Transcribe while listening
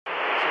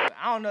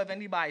I don't know if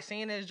anybody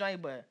seen this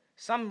joint, but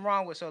something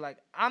wrong with. So like,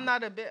 I ain't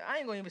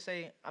gonna even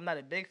say I'm not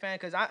a big fan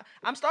because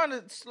I'm starting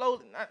to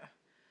slowly. I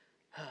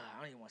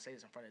don't even want to say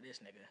this in front of this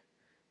nigga,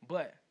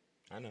 but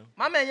I know.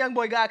 my man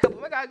Youngboy got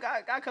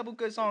a couple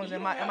good songs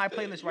in my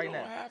playlist right now.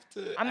 You don't have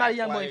to. I'm not a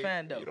Youngboy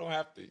fan though. You don't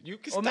have to. You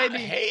can Or stop maybe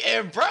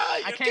hating, bro. I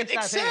You can't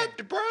can stop hating.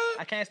 accept, bro.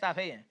 I can't stop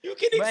hating. You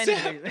can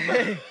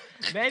accept.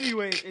 But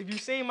anyways, if you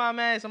seen my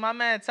man, so my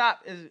man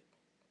Top is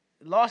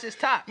lost his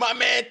top. My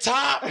man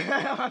Top. My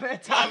man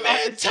Top. My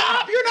man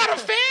Top. You're not a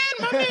fan.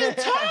 My man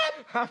Top.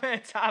 My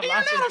man Top. You're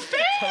not a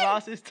fan.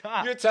 Lost his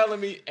top. You're telling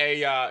me, hey,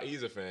 y'all,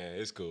 he's a fan.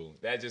 It's cool.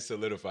 That just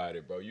solidified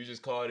it, bro. You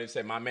just called it and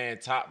said, my man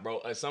Top,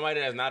 bro. Somebody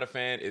that's not a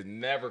fan is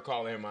never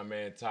calling him my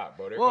man Top,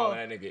 bro. They're calling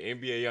that nigga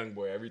NBA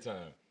Youngboy every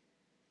time.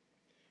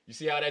 You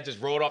see how that just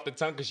rolled off the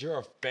tongue? Because you're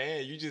a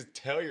fan. You just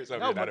tell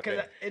yourself you're not a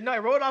fan. It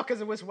rolled off because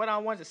it was what I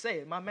wanted to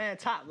say. My man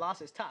Top lost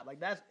his top. Like,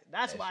 that's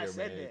why I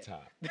said that.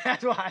 Top.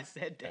 That's why I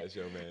said that. That's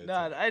your man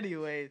Top.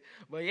 Anyways.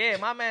 But, yeah,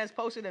 my man's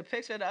posted a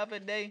picture the other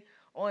day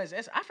on his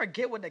Instagram. I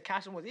forget what the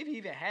caption was, if he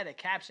even had a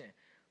caption.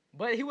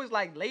 But he was,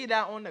 like, laid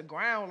out on the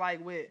ground,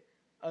 like, with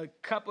a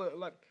cup of,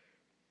 like,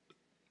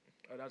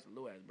 oh, that's a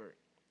little-ass bird.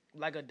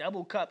 Like, a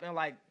double cup and,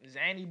 like,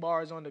 Xanny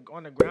bars on the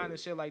ground and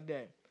shit like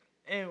that.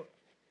 And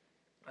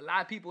a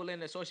lot of people in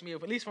the social media,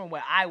 at least from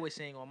what I was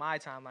seeing on my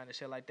timeline and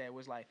shit like that,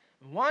 was, like,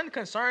 one,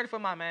 concerned for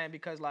my man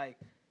because, like,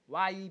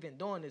 why are you even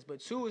doing this? But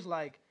two is,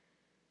 like,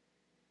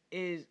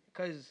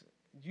 because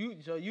you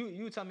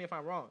tell me if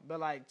I'm wrong. But,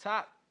 like,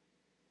 Top,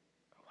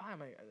 why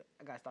am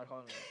I gotta start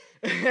calling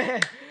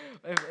him.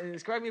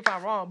 Correct me if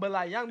I'm wrong, but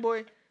like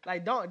Youngboy,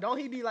 like don't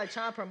he be like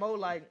trying to promote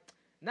like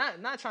not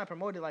trying to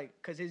promote it like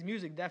because his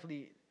music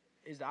definitely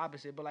is the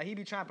opposite, but like he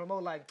be trying to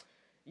promote like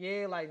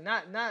like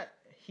not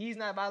he's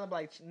not violent, but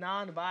like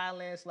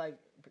non-violence, like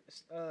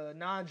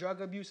non-drug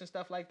abuse and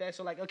stuff like that.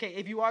 So like okay,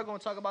 if you are gonna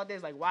talk about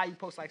this, like why you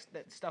post like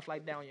stuff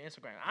like that on your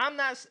Instagram? I'm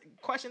not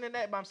questioning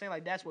that, but I'm saying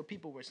like that's what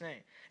people were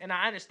saying, and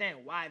I understand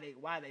why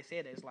they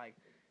said it. It's like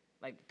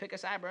pick a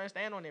side, bro, and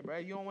stand on it, bro.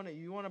 You want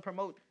to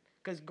promote,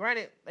 because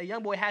granted, a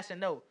young boy has to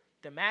know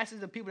the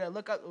masses of people that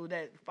look up,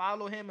 that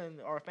follow him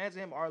and are fans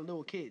of him are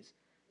little kids,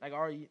 like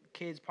are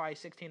kids probably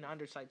 16 and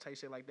under type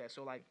shit like that.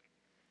 So like,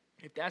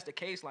 if that's the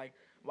case, like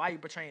why are you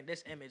portraying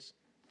this image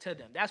to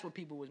them? That's what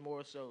people was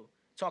more so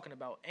talking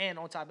about, and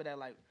on top of that,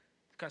 like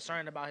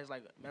concerned about his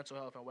like mental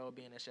health and well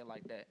being and shit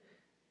like that.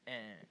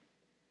 And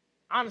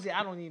honestly,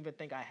 I don't even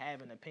think I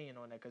have an opinion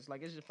on that, because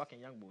like it's just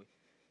fucking young boy.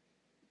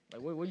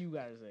 Like what do you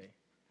guys say?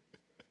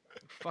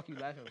 What the fuck you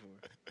laughing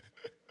for?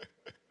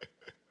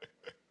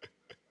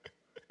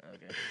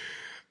 Okay.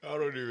 I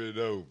don't even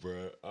know,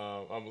 bro.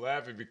 I'm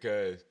laughing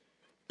because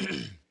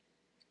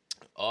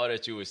all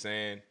that you were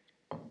saying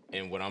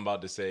and what I'm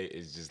about to say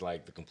is just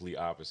like the complete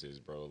opposites,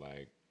 bro.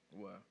 Like,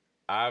 what?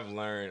 I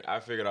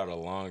figured out a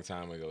long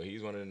time ago,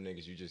 he's one of the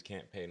niggas you just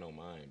can't pay no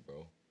mind,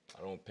 bro.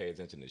 I don't pay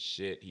attention to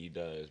shit he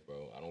does,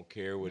 bro. I don't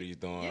care what he's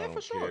doing. Yeah, I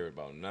don't care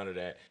about none of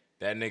that.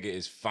 That nigga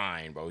is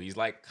fine, bro. He's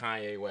like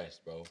Kanye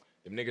West, bro.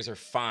 Them niggas are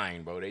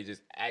fine, bro. They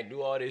just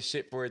do all this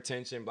shit for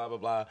attention, blah, blah,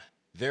 blah.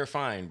 They're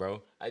fine,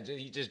 bro.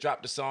 He just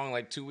dropped a song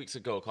like 2 weeks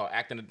ago called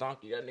Acting a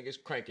Donkey. That nigga's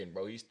cranking,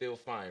 bro. He's still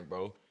fine,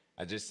 bro.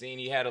 I just seen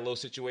he had a little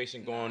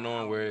situation going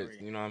on where,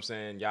 you know what I'm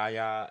saying,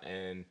 Yaya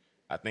and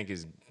I think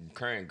his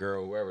current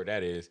girl, whoever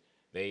that is,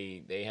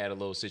 they had a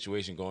little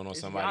situation going on.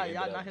 Somebody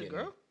Yaya not his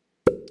girl?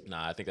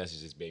 Nah, I think that's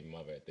just baby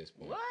mother at this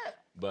point. What?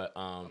 But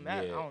I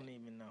don't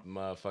even know.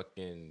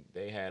 Motherfucking,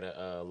 they had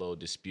a little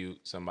dispute.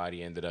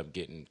 Somebody ended up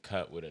getting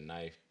cut with a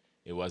knife.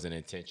 It wasn't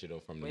intentional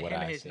from what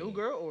I seen. His new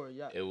girl or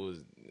It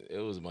was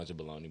a bunch of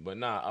baloney. But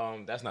nah,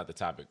 that's not the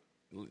topic.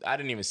 I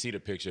didn't even see the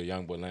picture of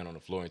Youngboy laying on the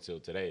floor until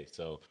today.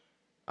 So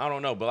I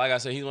don't know. But like I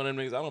said, he's one of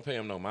them niggas. I don't pay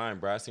him no mind,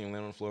 bro. I seen him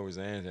laying on the floor with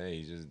Zans. Hey,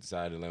 he just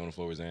decided to lay on the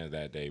floor with Zans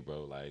that day,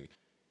 bro. Like,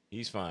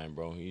 he's fine,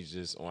 bro. He's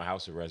just on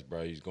house arrest,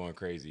 bro. He's going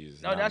crazy.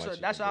 That's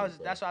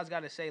what I was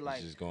gotta say. Like,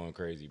 he's just going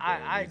crazy, bro.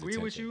 I agree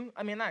with you.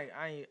 I mean,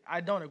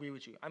 I don't agree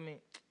with you. I mean,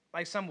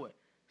 like somewhat.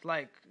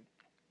 Like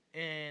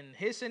in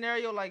his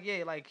scenario, like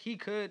yeah, like he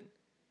could.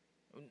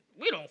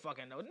 We don't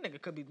fucking know. The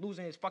nigga could be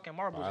losing his fucking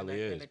marbles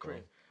in the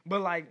crib.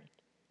 But like,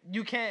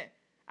 you can't.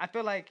 I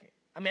feel like.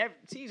 I mean,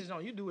 to each his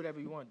own. You do whatever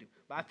you want to do.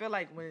 But I feel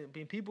like when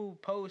people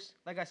post,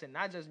 like I said,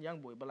 not just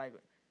Youngboy, but like,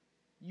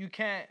 you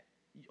can't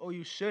or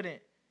you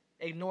shouldn't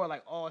ignore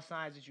like all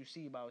signs that you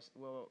see about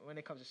when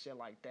it comes to shit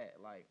like that.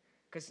 Like,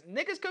 cause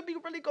niggas could be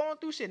really going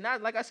through shit.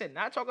 Not like I said,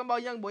 not talking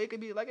about Youngboy. It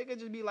could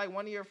just be like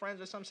one of your friends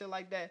or some shit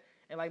like that,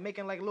 and like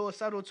making like little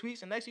subtle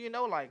tweets. And next thing you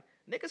know, like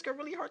niggas could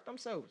really hurt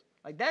themselves.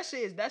 Like that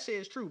shit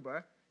is true,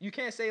 bro. You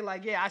can't say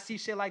like, yeah, I see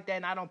shit like that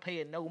and I don't pay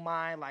it no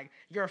mind. Like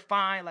you're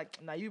fine. Like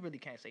nah, you really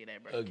can't say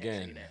that, bro.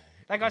 Again,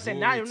 like I said,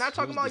 now I'm not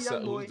talking about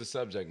Youngboy. Who's the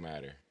subject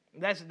matter?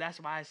 That's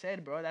why I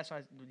said, bro. That's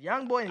why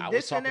Youngboy in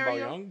this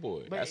scenario. I was talking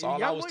about Youngboy. That's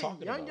all I was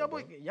talking about.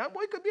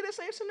 Youngboy could be the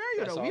same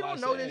scenario though. We don't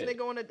know this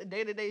nigga on a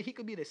day to day. He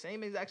could be the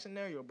same exact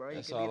scenario, bro.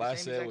 That's all I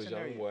said was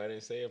Youngboy. I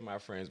didn't say if my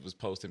friends was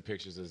posting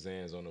pictures of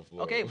Zans on the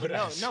floor. Okay, but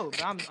no.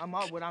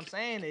 But what I'm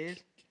saying is,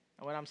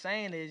 And what I'm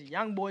saying is,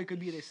 Youngboy could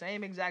be the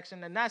same exact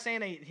thing. I'm not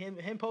saying that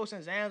him posting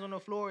his hands on the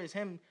floor is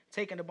him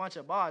taking a bunch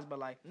of bars, but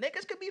like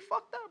niggas could be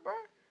fucked up, bro.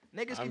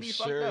 Niggas can be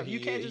fucked up.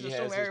 You can't just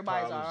assume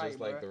everybody's alright, just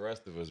like the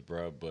rest of us,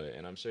 bro.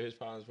 And I'm sure his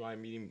problems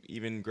probably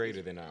even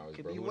greater than ours,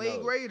 could bro. be Who way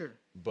knows? Greater.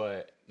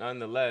 But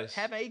nonetheless,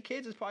 having 8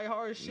 kids is probably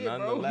hard as shit,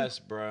 nonetheless,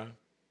 bro.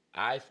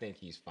 I think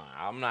he's fine.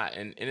 I'm not,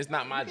 and it's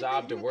not my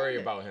job to worry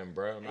about him,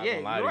 bro. I'm not gonna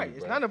lie to you, right. bro.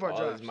 It's none of our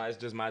jobs. It's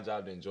just my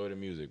job to enjoy the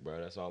music,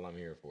 bro. That's all I'm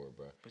here for,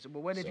 bro.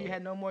 But what if you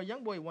had no more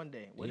Youngboy one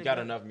day? You got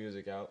enough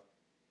music out.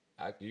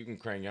 You can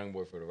crank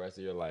Youngboy for the rest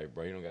of your life,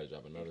 bro. You don't gotta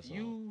drop another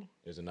song.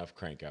 There's enough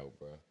crank out,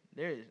 bro.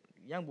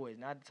 Youngboy is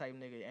not the type of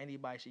nigga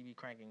anybody should be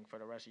cranking for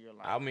the rest of your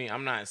life. I mean,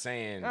 I'm not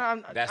saying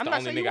that's the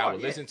only nigga I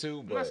would listen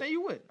to, but I'm not saying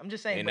you would. I'm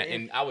just saying.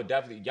 And I would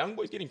definitely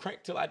Youngboy's getting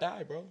cranked till I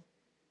die, bro.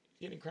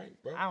 Getting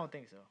cranked, bro. I don't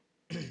think so.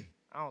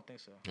 I don't think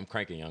so. I'm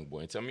cranking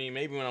Youngboy. I mean,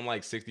 maybe when I'm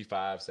like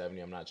 65,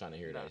 70, I'm not trying to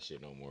hear that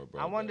shit no more, bro.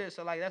 I wonder.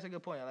 So like, that's a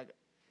good point. Like,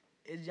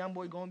 is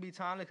Youngboy gonna be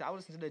timeless? I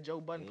was listening to the Joe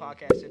Budden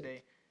podcast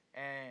today,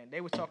 and they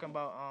were talking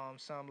about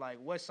some like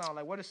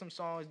what are some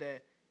songs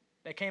that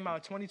came out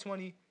in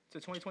 2020 to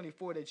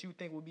 2024 that you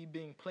think will be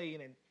being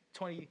played in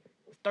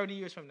 30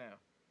 years from now?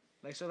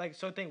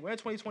 So think we're in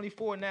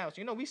 2024 now.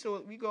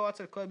 So we go out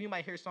to the club. You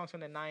might hear songs from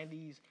the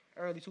 90s,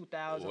 early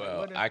 2000s.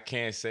 Well, I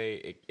can't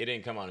say it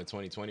didn't come out in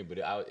 2020, but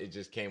it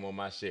just came on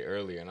my shit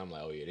earlier, and I'm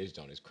like, oh yeah, this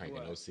joint is cranking.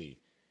 OC,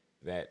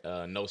 that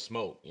No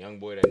Smoke,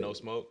 Youngboy, that No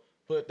Smoke.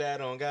 Put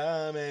that on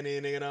God, man.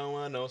 These nigga don't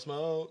want no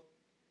smoke,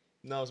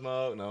 no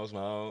smoke, no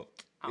smoke.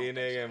 These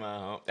nigga in my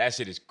home. That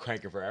shit is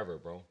cranking forever,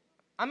 bro.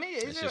 I mean,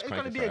 it's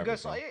gonna be a good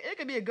song. It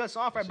could be a good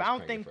song forever, but I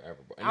don't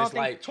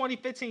think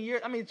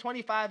 20,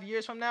 25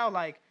 years from now,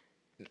 like,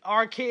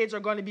 our kids are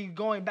going to be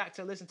going back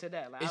to listen to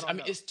that. Like,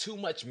 it's too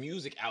much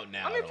music out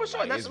now. I mean, for sure.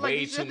 Like, that's there's like,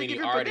 way too many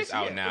artists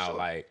out now. Sure.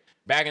 Like,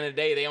 back in the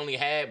day, they only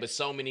had but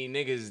so many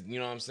niggas, you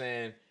know what I'm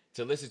saying,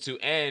 to listen to.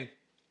 And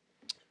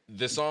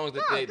the songs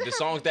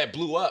that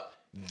blew up,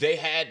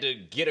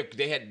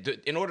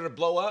 in order to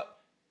blow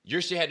up,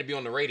 your shit had to be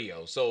on the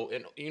radio. So,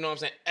 you know what I'm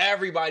saying?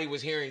 Everybody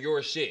was hearing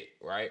your shit,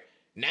 right?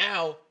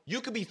 Now, you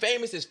could be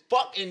famous as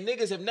fuck and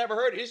niggas have never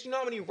heard it. You know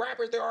how many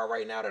rappers there are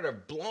right now that are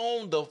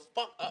blown the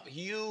fuck up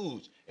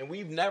huge and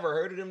we've never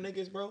heard of them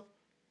niggas, bro?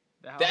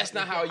 That's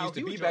not how it used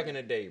to be back in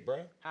the day,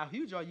 bro. How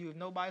huge are you if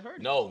nobody's heard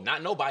it? No,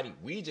 not nobody.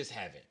 We just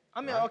haven't. I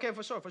mean, right? Okay,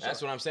 for sure.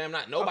 That's what I'm saying. I'm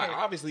not nobody.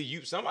 Okay.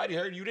 Obviously, somebody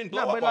heard you. Didn't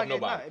blow up like, off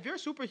nobody. If you're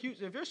super huge,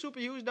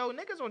 though,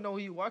 niggas don't know who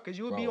you are because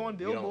you would be on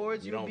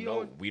billboards.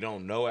 We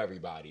don't know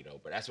everybody though.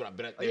 But that's what.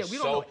 We don't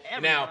know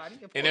everybody. Now,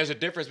 and there's a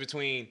difference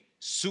between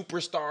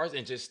superstars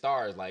and just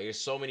stars. Like,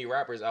 there's so many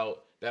rappers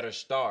out that are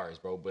stars,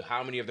 bro. But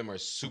how many of them are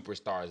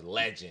superstars,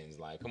 legends?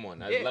 Like, come on,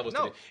 there's levels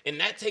to it. And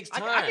that takes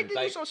time. I can give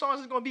you some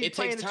songs that's gonna be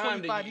playing in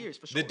 25 years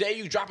for sure. The day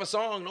you drop a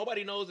song,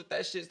 nobody knows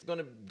that shit's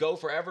gonna go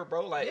forever,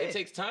 bro. Like, it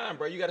takes time,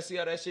 bro. You got to see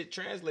how that shit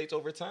translates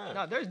over time.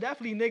 No, there's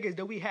definitely niggas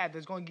that we have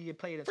that's gonna get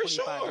played in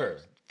 25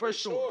 years. For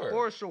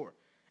sure.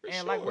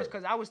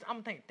 Because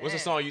I'm thinking, what's a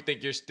song you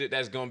think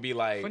that's gonna be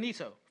like?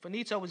 Finito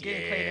was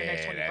getting played in the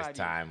next 25 years. That's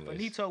timeless.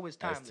 Finito was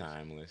timeless. That's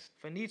timeless.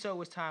 Finito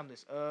was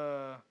timeless.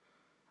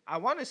 I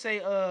want to say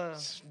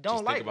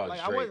don't like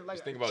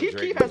Chief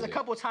Keef has a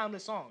couple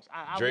timeless songs.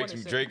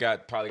 Drake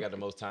probably got the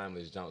most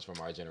timeless jumps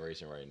from our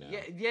generation right now.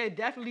 Yeah,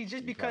 definitely.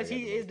 Just because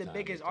he is the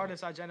biggest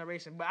artist of our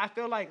generation. But I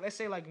feel like, let's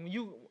say, like, when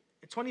you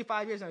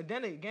 25 years, and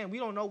then again, we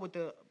don't know what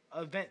the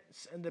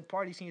events and the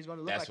party scene is going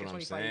to look like in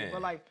 25 years.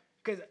 But like,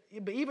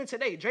 but even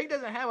today, Drake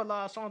doesn't have a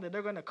lot of songs that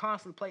they're going to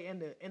constantly play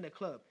in the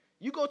club.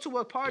 You go to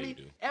a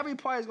party, every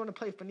party is going to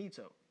play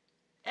Finito.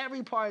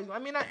 Every party. I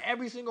mean, not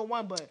every single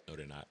one, but no,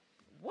 they're not.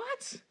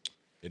 What?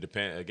 It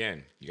depends.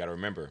 Again, you got to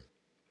remember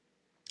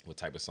what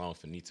type of song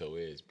Finito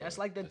is, bro. That's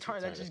like the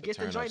turn. That just gets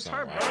the joint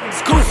turned, bro.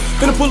 Scoop,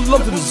 finna pull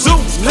up to the zoo,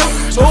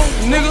 nigga. So,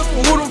 nigga,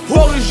 who the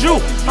fuck is you?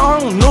 I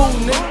don't know,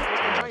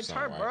 nigga. Joint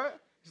turned, bro.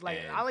 It's like,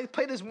 I only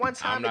play this one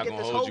time to get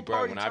this whole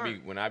party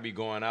turned. When I be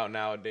going out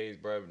nowadays,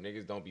 bro,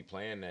 niggas don't be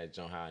playing that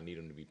junk how I need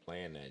them to be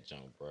playing that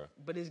junk, bro.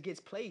 But it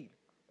gets played.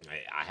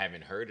 I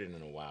haven't heard it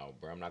in a while,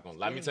 bro. I'm not gonna.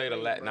 Let me tell you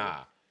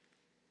nah.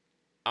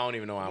 I don't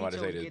even know why I'm about to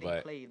say this,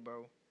 but played,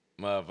 bro.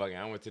 Motherfucker,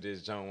 I went to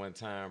this joint one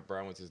time, bro.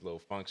 I went to this little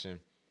function.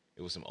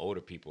 It was some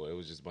older people. It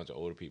was just a bunch of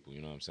older people,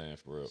 you know what I'm saying,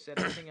 for real. Said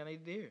everything I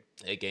needed to hear.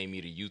 They gave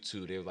me the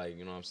YouTube. They were like,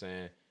 you know what I'm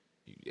saying?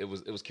 It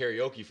was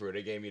karaoke for it.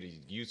 They gave me the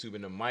YouTube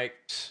and the mic.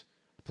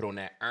 Put on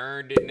that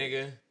Earned It,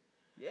 nigga.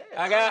 Yeah.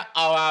 I got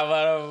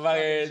my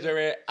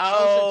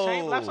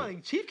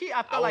motherfucking Chief Keef,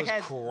 I felt like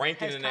has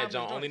cranking in that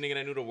joint. Only nigga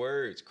that knew the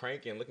words.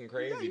 Cranking, looking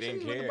crazy.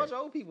 Didn't care. A bunch of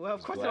old people.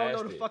 Of course they don't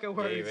know the fucking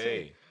words.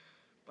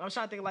 I'm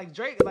trying to think like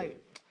Drake,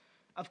 like,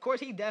 of course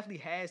he definitely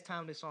has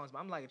timeless songs, but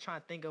I'm like trying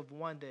to think of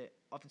one that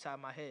off the top of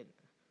my head.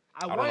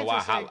 I don't know why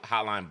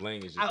Hotline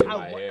Bling is just in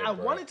my head, I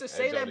wanted to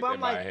say that, but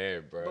I'm like,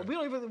 but we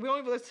don't even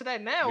listen to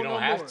that now. We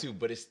don't have to,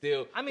 but it's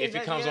still. I mean, if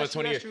it comes on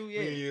 20 years,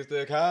 you used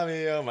to call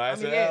me on my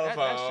cell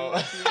phone.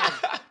 That's true.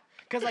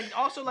 Because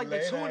also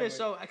the tune is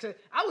so.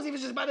 I was even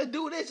just about to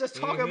do this, just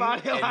talking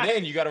about him. And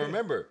then you got to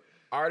remember,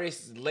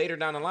 artists later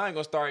down the line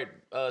gonna start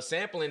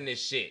sampling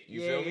this shit.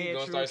 You feel me?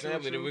 Gonna start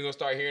sampling, and we gonna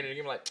start hearing it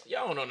again. Like,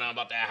 y'all don't know nothing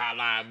about that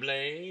Hotline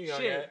Bling. You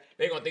know,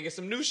 they gonna think it's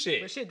some new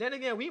shit. But shit, then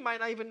again, we might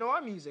not even know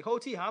our music. Whole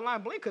T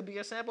Hotline Bling could be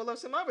a sample of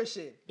some other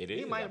shit. It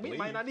is. We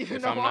might not even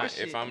if know I'm our not,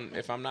 shit.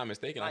 If I'm not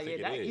mistaken, I think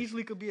it that is.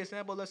 easily could be a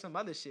sample of some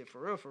other shit. For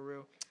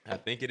real. I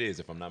think it is,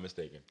 if I'm not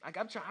mistaken. Like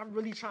I'm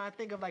really trying to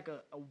think of like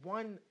a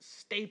one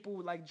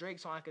staple like Drake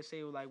song I could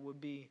say like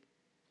would be.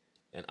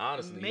 And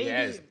honestly,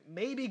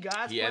 maybe God's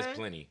Plan. He has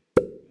plenty.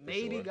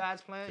 Maybe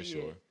God's Plan.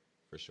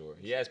 For sure.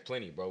 He has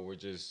plenty, bro. We're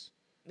just.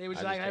 They was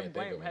like,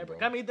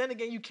 I mean, then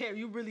again,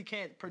 you really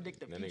can't predict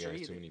the future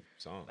either. Too many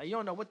songs. Like you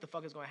don't know what the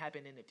fuck is gonna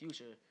happen in the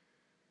future.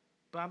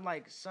 But I'm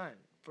like, son,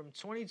 from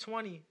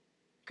 2020,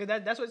 cause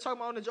that's what they're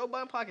talking about on the Joe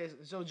Budden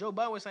podcast. So Joe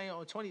Budden was saying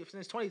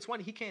since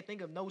 2020, he can't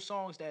think of no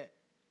songs that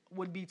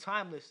would be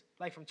timeless,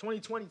 like from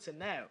 2020 to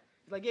now.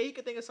 Like, yeah, he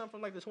could think of something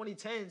from like the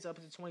 2010s up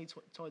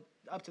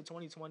to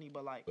 2020,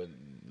 but like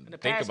in the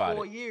past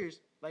 4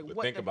 years, like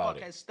what the fuck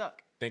has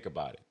stuck? Think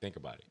about it.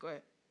 Go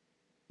ahead.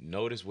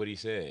 Notice what he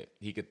said.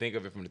 He could think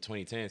of it from the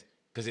 2010s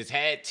because it's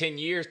had 10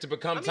 years to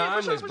become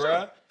timeless, for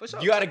bruh.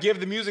 sure. You got to give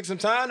the music some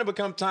time to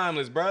become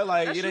timeless, bruh.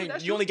 Like,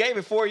 you only gave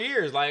it 4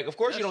 years. Like, of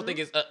course, you don't think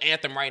it's an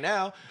anthem right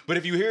now, but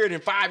if you hear it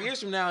in 5 years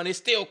from now and it's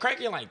still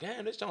cranking, you're like,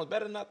 damn, this song's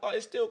better than I thought.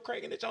 It's still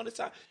cranking. It's on this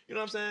time. You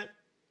know what I'm saying?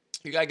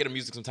 You gotta get the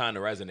music some time to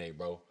resonate,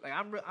 bro. Like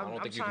I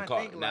don't think you can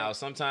call it. Now,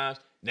 sometimes,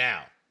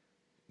 now,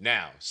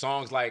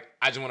 songs like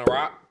 "I Just Wanna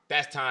Rock,"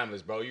 that's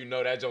timeless, bro. You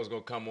know that joint's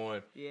gonna come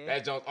on. Yeah.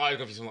 That joint always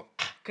gonna be some.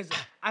 Cause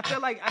I feel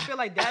like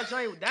that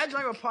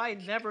joint will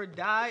probably never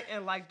die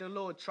in like the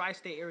little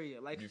tri-state area,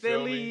 like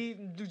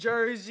Philly, New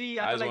Jersey.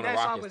 I feel like that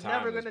song was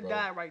never gonna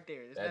die right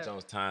there. That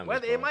joint's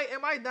timeless. Whether it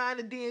might die in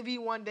the DMV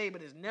one day,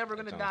 but it's never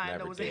gonna die in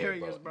those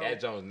areas, bro.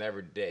 That joint's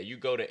never dead. You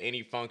go to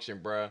any function,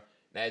 bro.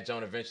 That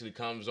joint eventually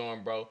comes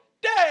on, bro.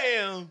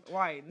 Damn.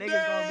 Right, niggas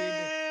gonna be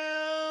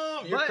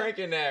there. You're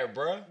cranking that,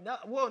 bro. No,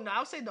 I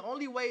would say the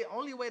only way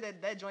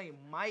that joint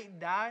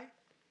might die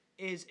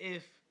is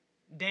if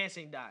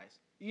dancing dies.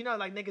 You know,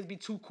 like niggas be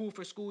too cool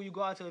for school. You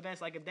go out to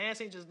events like if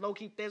dancing just low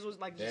key fizzles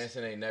like.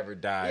 Dancing ain't never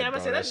died, bro.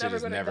 That shit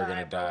is never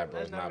gonna die,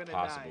 bro. It's not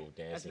possible.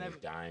 Dancing is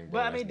dying,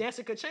 bro. But I mean,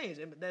 dancing could change.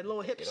 That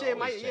little hip shit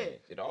might. Yeah,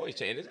 it always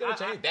change. It's gonna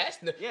change. That's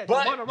the. Yeah,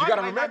 but you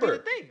gotta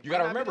remember. You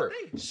gotta remember.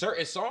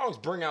 Certain songs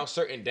bring out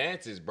certain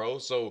dances, bro.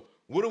 So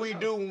what do we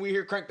do when we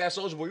hear "Crank That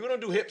Soulja Boy"? We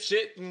don't do hip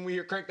shit when we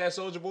hear "Crank That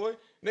Soulja Boy."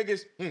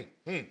 Niggas.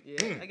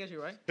 Yeah, I guess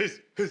you're right. Hey.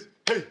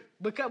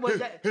 Because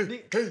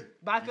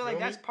but I feel like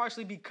that's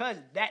partially because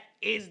that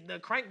is the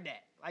crank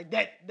that. Like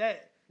that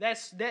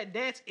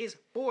dance is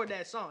for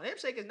that song.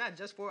 Hipshake is not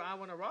just for "I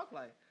Wanna Rock,"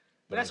 like,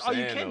 but that's all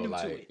you can do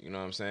to it. You know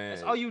what I'm saying?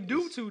 That's all you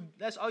do to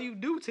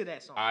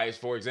that song. All right,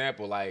 for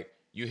example, like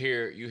you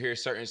hear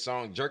certain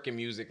songs, jerking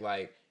music,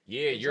 like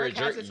you're a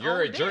jerk.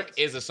 You're a jerk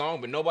is a song,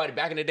 but nobody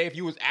back in the day, if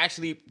you was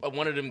actually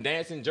one of them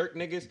dancing jerk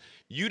niggas,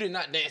 you did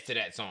not dance to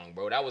that song,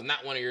 bro. That was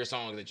not one of your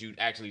songs that you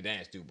actually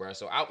danced to, bro.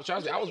 So I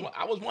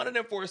was one of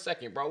them for a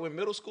second, bro. In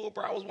middle school,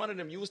 bro, I was one of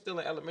them. You was still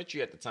in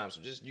elementary at the time, so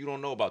you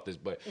don't know about this,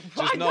 but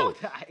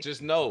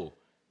just know,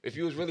 if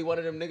you was really one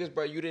of them niggas,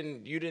 bro, you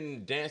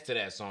didn't dance to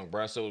that song,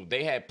 bro. So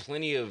they had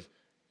plenty of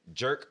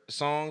jerk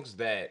songs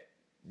that,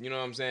 you know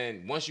what I'm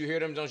saying. Once you hear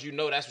them, don't you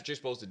know that's what you're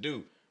supposed to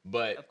do?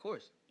 But of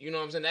course. You know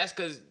what I'm saying? That's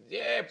because,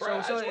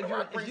 bro. So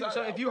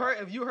if you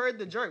heard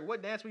the jerk,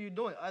 what dance were you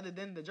doing other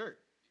than the jerk?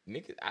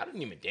 Nigga, I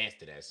didn't even dance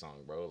to that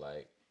song, bro.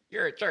 Like,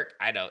 you're a jerk.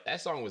 I know that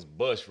song was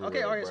bush for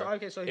real,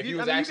 bro. So if you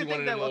was actually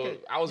one of them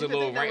I was a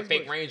little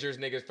fake Rangers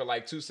niggas for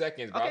like 2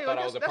 seconds, bro. I thought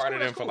I was a part of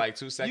them for like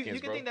 2 seconds, bro.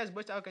 You can think that's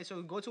bush. Okay,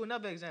 so go to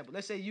another example.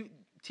 Let's say you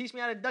Teach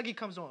Me How to Dougie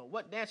comes on.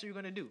 What dance are you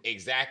gonna do?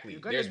 Exactly.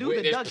 There's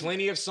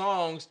plenty of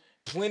songs.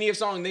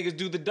 Niggas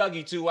do the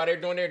Dougie too while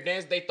they're doing their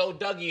dance. They throw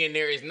Dougie in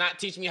there. It's not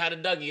Teach Me How to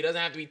Dougie. It doesn't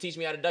have to be Teach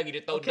Me How to Dougie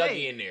to throw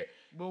Dougie in there.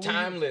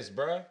 Timeless,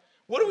 bruh.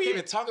 What are we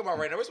even talking about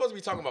right now? We're supposed to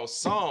be talking about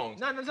songs.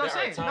 No, I'm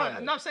saying.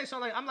 No, I'm saying so.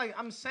 Like,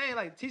 I'm saying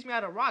like Teach Me How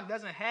to Rock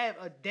doesn't have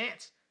a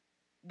dance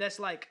that's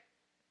like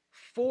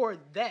for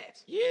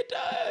that. Yeah, it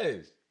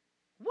does.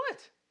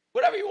 What?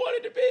 Whatever you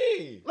want it to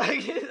be.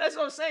 Like that's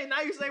what I'm saying.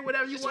 Now you say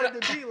whatever you want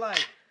it to be.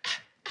 Like.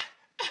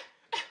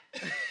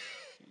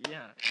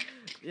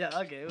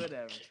 Yeah, okay,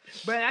 whatever.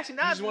 But actually,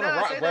 not. You just want to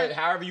rock, bro.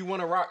 However you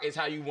want to rock is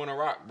how you want to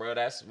rock, bro.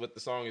 That's what the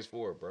song is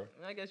for, bro.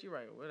 I guess you're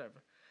right.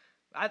 Whatever.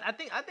 I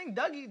think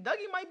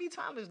Dougie might be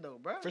timeless though,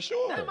 bro. For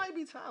sure. That might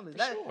be timeless.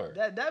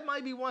 That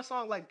might be one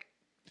song like.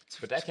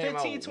 But that came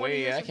out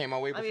way. That came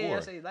out way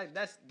before. I mean, like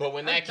that's. But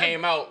when that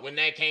came out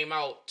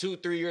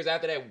 2-3 years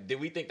after that,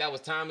 did we think that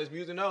was timeless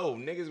music? No,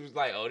 niggas was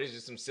like, oh, this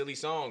is some silly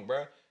song,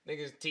 bro.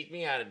 Niggas teach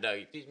me how to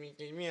Dougie. Teach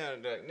me how to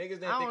Dougie. Niggas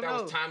didn't think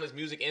that was timeless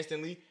music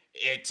instantly.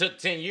 It took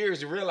 10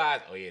 years to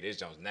realize, oh yeah, this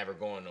joint's never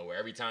going nowhere.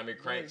 Every time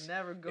it cranks,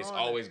 it's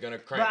always gonna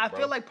crank. But I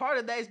feel like part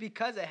of that is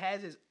because it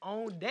has its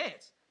own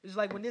dance. It's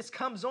like when this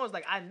comes on, it's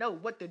like I know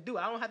what to do.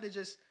 I don't have to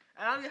just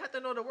I don't even have to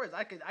know the words.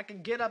 I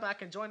can get up. I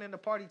can join in the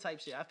party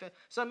type shit. I feel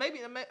so maybe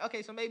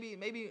okay. So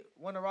maybe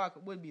Wanna Rock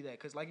would be that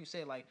because like you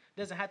said, like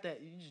doesn't have to.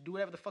 You just do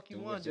whatever the fuck you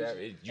want to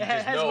do. You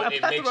just know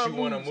it makes you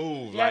want to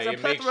move. Like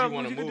it makes you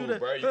want to move,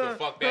 bro. You can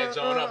fuck that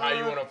joint up how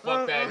you want to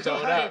fuck that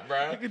joint up,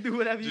 bro. You can do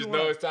whatever you just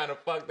want. Just know it's time to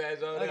fuck that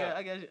joint up.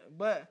 I guess,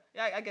 but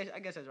yeah, I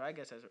guess that's right. I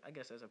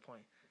guess that's a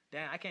point.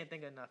 Damn, I can't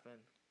think of nothing.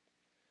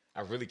 I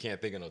really can't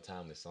think of no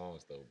timeless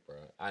songs though, bro.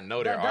 I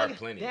know there are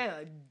plenty.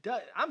 Damn,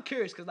 I'm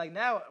curious because like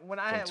now when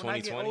I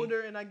get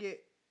older and I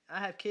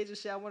have kids and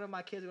shit, I want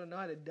my kids are gonna know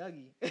how to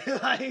Dougie.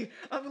 Like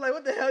I'm like,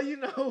 what the hell you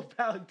know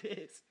about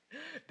this?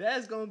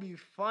 That's gonna be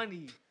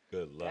funny.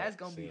 Good luck. That's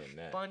gonna be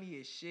funny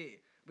as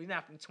shit. But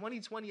now from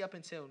 2020 up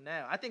until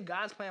now, I think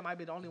God's Plan might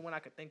be the only one I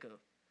could think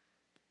of,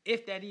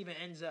 if that even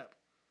ends up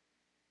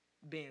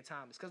being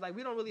timeless. Because like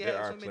we don't really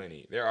have so many.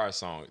 Plenty. There are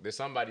songs. There's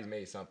somebody's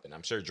made something.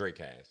 I'm sure Drake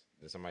has.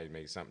 There's somebody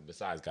made something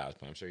besides God's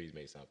Plan. I'm sure he's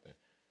made something.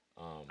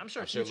 I'm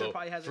sure Future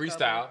probably has a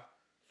freestyle.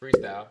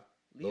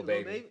 Lil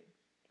Baby.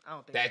 I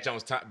don't think that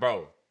joke's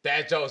bro.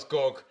 That joke's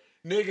go.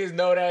 Niggas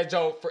know that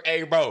joke for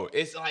bro.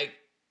 It's like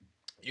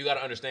you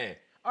gotta understand.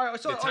 All right,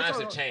 so the times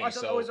have changed.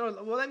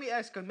 Well, let me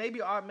ask because maybe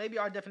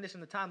our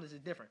definition of timeless is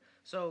different.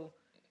 So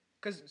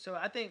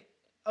I think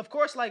of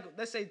course like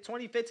let's say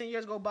 20, 15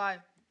 years go by.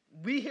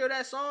 We hear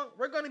that song,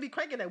 we're gonna be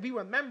cranking that. We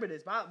remember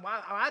this. But when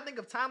I think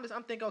of timeless,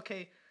 I'm thinking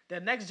okay. The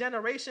next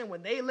generation,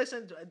 when they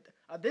listen to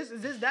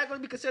is that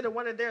going to be considered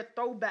one of their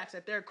throwbacks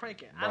that they're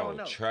cranking? Bro, I don't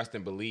know. Trust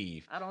and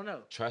believe. I don't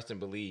know. Trust and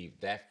believe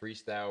that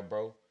freestyle,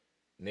 bro.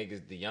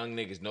 Niggas, the young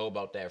niggas know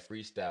about that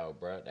freestyle,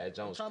 bro. That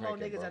Jones cranking, I'm talking about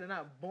niggas bro. that are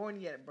not born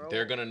yet, bro.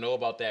 They're gonna know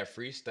about that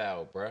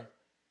freestyle, bro.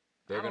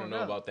 They're gonna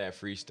know about that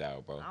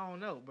freestyle, bro. I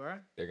don't know, bro.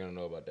 They're gonna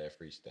know about that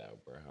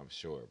freestyle, bro. I'm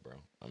sure, bro.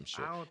 I'm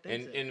sure. I don't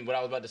think so. And what I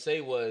was about to say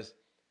was.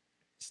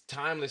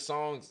 Timeless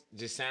songs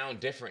just sound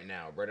different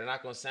now, bro. They're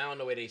not gonna sound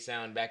the way they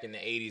sound back in the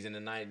 80s and the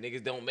 90s.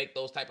 Niggas don't make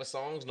those type of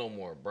songs no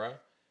more, bro.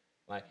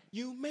 Like,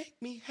 you make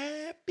me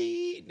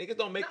happy. Niggas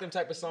don't make them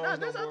type of songs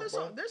no more,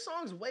 bro. There's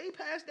songs way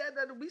past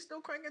that we still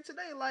cranking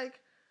today. Like,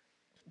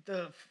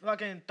 the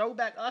fucking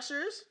throwback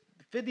Ushers,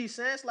 50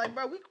 Cents. Like,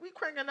 bro, we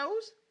cranking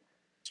those.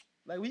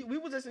 Like, we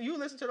was listening. You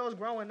listen to those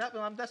growing up,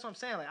 and that's what I'm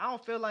saying. Like, I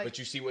don't feel like... But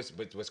you see what's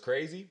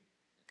crazy?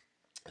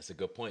 That's a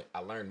good point. I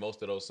learned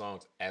most of those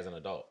songs as an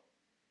adult.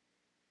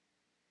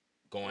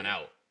 Going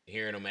out,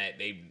 hearing them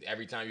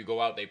every time you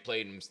go out, they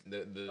play them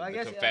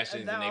the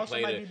Confessions and they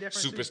play the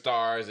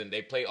Superstars and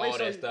they play all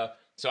that stuff.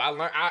 So I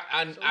learned.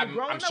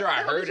 I'm sure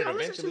I heard it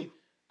eventually.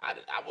 I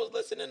was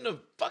listening to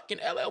fucking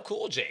LL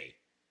Cool J,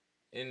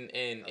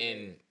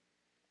 and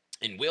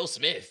Will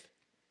Smith.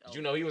 Did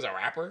you know he was a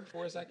rapper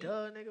for a second?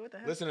 Duh, nigga, what the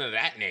hell? Listen to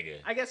that nigga.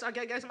 I guess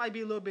it might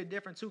be a little bit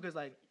different too, cause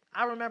like.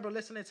 I remember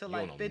listening to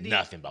like 50.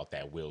 Nothing about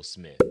that Will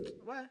Smith.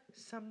 What?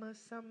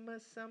 Summertime.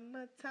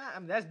 I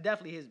mean, that's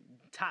definitely his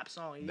top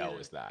song. No,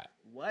 it's not.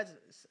 What?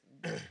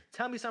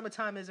 Tell me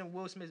Summertime isn't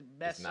Will Smith's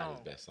best song. It's not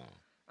his best song.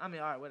 I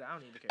mean, all right, I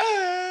don't even care.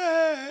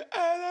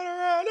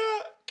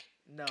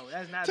 No,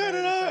 that's not. Turn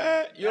it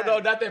on. You know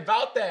nothing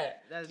about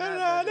that. That's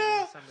not better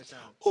than Summertime.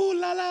 Ooh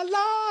la la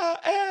la,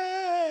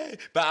 hey.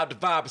 Bob the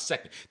vibe a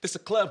second. This a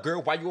club,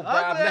 girl. Why you a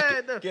vibe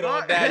naked? Get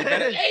on that.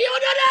 Hey, you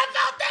know nothing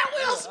about that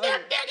Will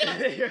Smith,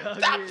 nigga.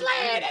 Stop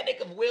playing. That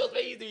nigga Will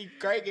Smith used to be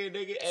cranking,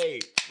 nigga. Hey,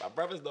 my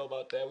brothers know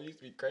about that. We used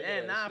to be cranking.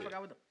 Man, nah, I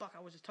forgot what the fuck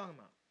I was just talking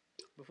about.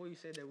 Before you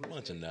said that,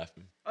 bunch of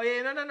nothing. Oh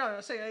yeah, no.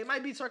 I say it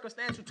might be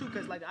circumstantial too,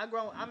 cause like I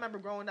remember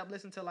growing up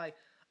listening to like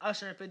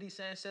Usher and 50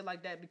 Cent shit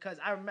like that because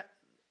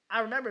I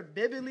remember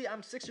vividly.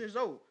 I'm 6 years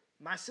old.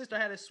 My sister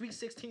had a sweet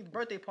 16th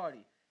birthday party.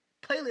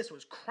 Playlist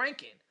was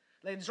cranking.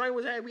 Like the joint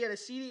we had a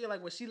CD.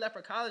 Like when she left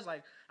for college,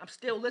 like I'm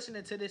still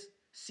listening to this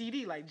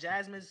CD. Like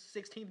Jasmine's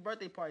 16th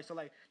birthday party. So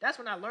like that's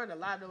when I learned a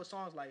lot of those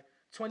songs. Like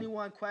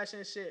 21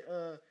 Questions shit.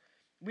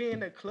 We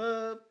in the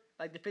club.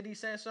 Like the 50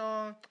 Cent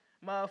song.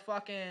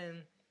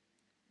 Motherfucking.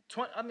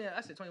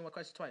 I said 21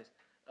 Questions twice.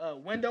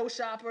 Window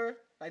Shopper.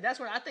 Like that's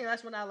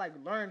when I like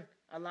learned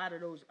a lot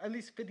of those. At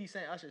least 50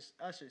 Cent Usher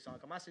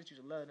songs. Cause my sister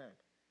used to love them.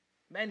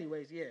 But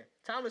anyways, yeah,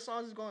 timeless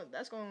songs is going.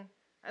 That's going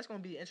to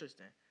be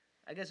interesting.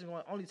 I guess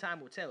only time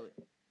will tell it.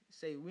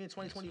 Say we're in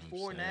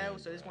 2024 now,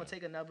 so it's going to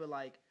take another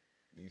like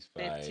these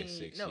 5, 6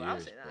 years. No, I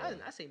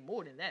say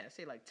more than that. I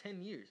say like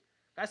 10 years.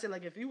 I say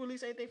like if you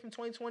release anything from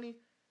 2020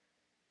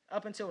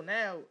 up until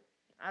now,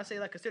 I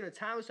say like consider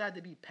timeless. So I had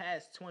to be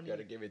past 20. You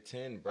gotta give it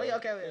 10, bro. Oh yeah,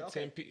 okay.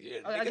 10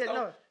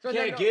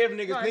 can't give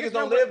niggas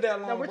don't live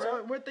that long,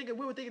 bro.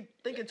 We were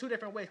thinking two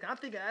different ways. I'm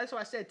thinking that's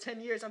why I said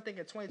 10 years. I'm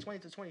thinking 2020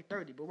 to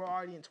 2030, but we're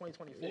already in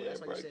 2024. Yeah, that's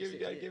why bro, you said you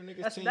gotta give niggas 10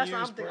 years. That's why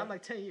I'm thinking. Bro. I'm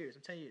like 10 years.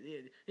 I'm 10 years. Yeah,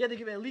 you have to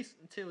give it at least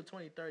until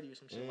 2030 or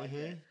some shit like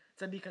that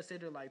to be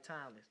considered like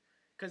timeless.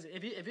 Because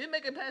if you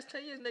make it past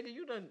 10 years, nigga,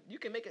 you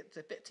can make it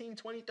to 15,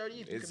 20, 30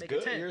 years. You can make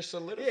it 10. You're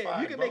solidified,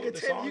 yeah, you can bro. make it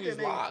 10. The song is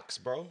locks,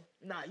 bro.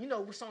 Nah, you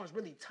know what song is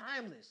really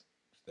timeless?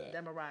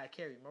 That Mariah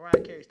Carey.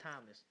 Mariah Carey's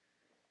timeless.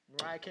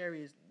 Mariah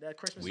Carey is that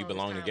Christmas song. We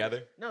Belong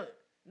Together? No,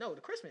 the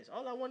Christmas.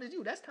 All I Want Is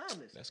You. That's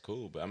timeless. That's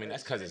cool, but I mean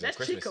that's because it's a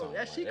Christmas song.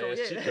 That's Chico.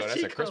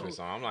 That's a Christmas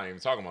song. I'm not even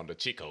talking about the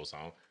Chico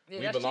song. Yeah,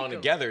 We Belong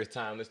Together is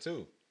timeless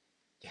too.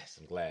 Yes,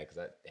 I'm glad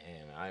because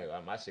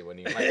my shit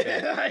wasn't even like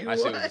that. Like, my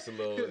shit was what? just a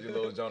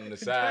little joint on the That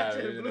side.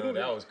 just You blew know, me.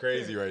 that was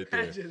crazy right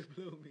there. That just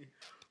blew me.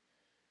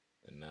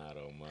 But nah,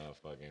 though,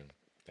 motherfucking.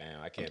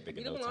 Damn, I can't think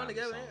We of no don't belong timeless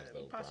together, songs yeah.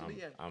 though, bro. Possibly,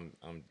 yeah. I'm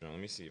let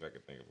me see if I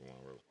can think of one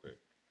real quick.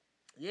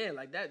 Yeah,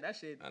 like that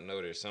shit. I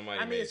know there's somebody.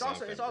 I mean, made it's also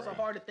something, bro.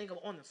 hard to think of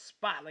on the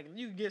spot. Like if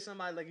you get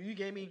somebody, like if you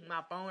gave me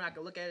my phone, I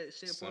could look at it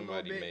shit for a little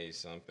Somebody bit. made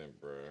something,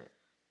 bro.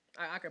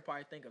 I could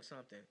probably think of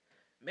something.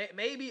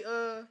 Maybe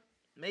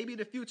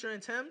the Future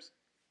and Thames.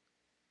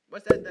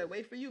 What's that? That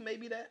wait for you?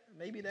 Maybe that.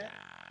 Nah,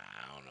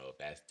 I don't know if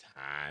that's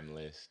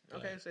timeless.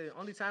 Okay, so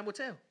only time will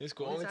tell. It's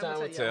cool. Only time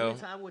will Yeah, tell. only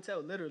time will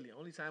tell. Literally,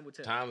 only time will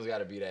tell. Time's got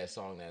to be that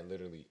song that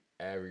literally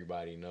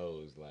everybody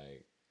knows.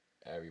 Like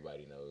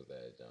everybody knows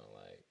that, John.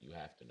 Like you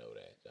have to know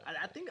that, John.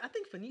 I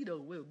think Finito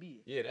will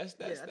be. Yeah, that's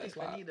I think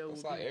like, Finito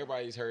that's will like be.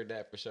 everybody's heard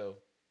that for sure.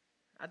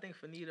 I think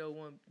Finito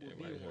will be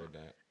Everybody one. heard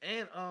that.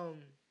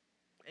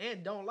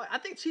 And don't like. I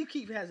think Chief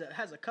Keef has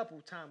a couple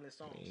timeless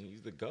songs. I mean,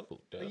 he's the GOAT.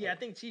 But Dog. yeah, I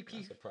think Chief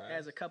Keef surprised.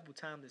 has a couple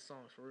timeless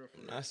songs for real.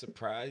 I'm not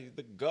surprised. He's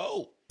the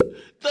GOAT.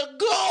 The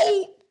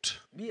GOAT.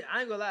 Yeah,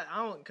 I ain't gonna lie. I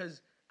don't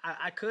because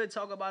I could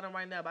talk about him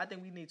right now, but I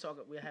think we need to talk.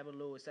 We'll have a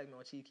little segment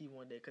on Chief Keef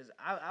one day because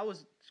I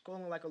was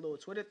scrolling like a little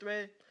Twitter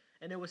thread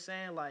and it was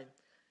saying like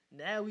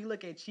now we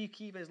look at Chief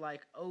Keef as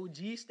like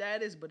OG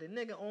status, but the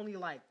nigga only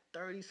like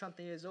 30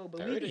 something years old.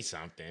 But 30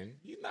 something.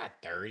 He's not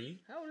 30.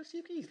 How old is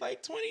Chief Keef? He's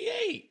like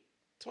 28.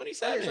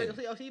 27.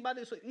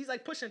 He's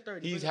like pushing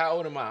 30. He's how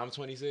old am I? I'm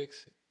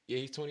 26. Yeah,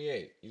 he's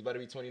 28. He's about to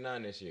be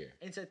 29 this year.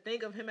 And to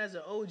think of him as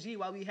an OG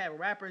while we have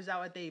rappers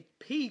out at their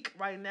peak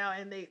right now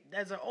and they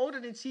as are older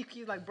than Chief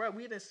Keef, like, bro,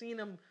 we done seen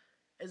him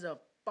as a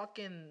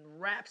fucking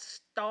rap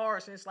star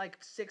since like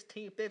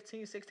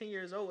 15, 16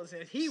 years old.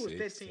 Since he was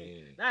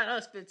 15. Not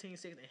us 15,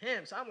 16,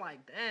 him. So I'm like,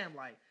 damn,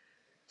 like,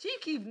 Chief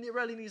Keef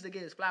really needs to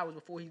get his flowers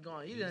before he's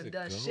gone. He done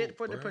GOAT, shit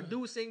for the bruh.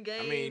 producing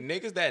game. I mean,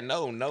 niggas that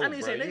know, I mean, bro.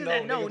 say niggas You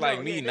that know, niggas like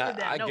know. me, Yeah, niggas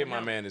that I know, give my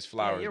know. man his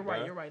flowers, Yeah, you're right,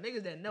 bro. you're right.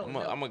 Niggas that know.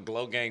 I'm a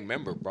Glow Gang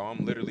member, bro.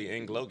 I'm literally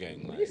in Glow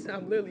Gang. Like,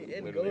 I'm literally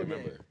in literally Go a Gang.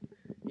 member.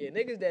 Yeah,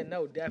 niggas that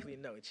know definitely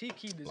know. Chief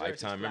Keef deserves Lifetime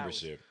his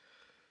flowers. membership.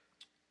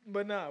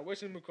 But nah,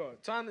 what's in the car?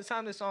 Time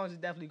the songs is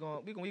definitely going.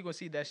 We gonna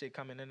see that shit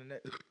coming in the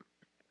next.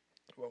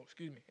 Well,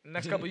 excuse me, in the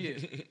next couple of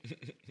years.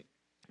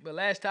 But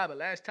last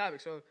topic.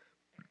 So,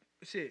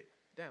 shit.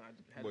 Damn,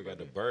 I had Boy a got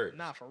the burp. bird.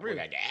 Nah, for Boy real.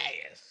 got the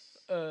ass.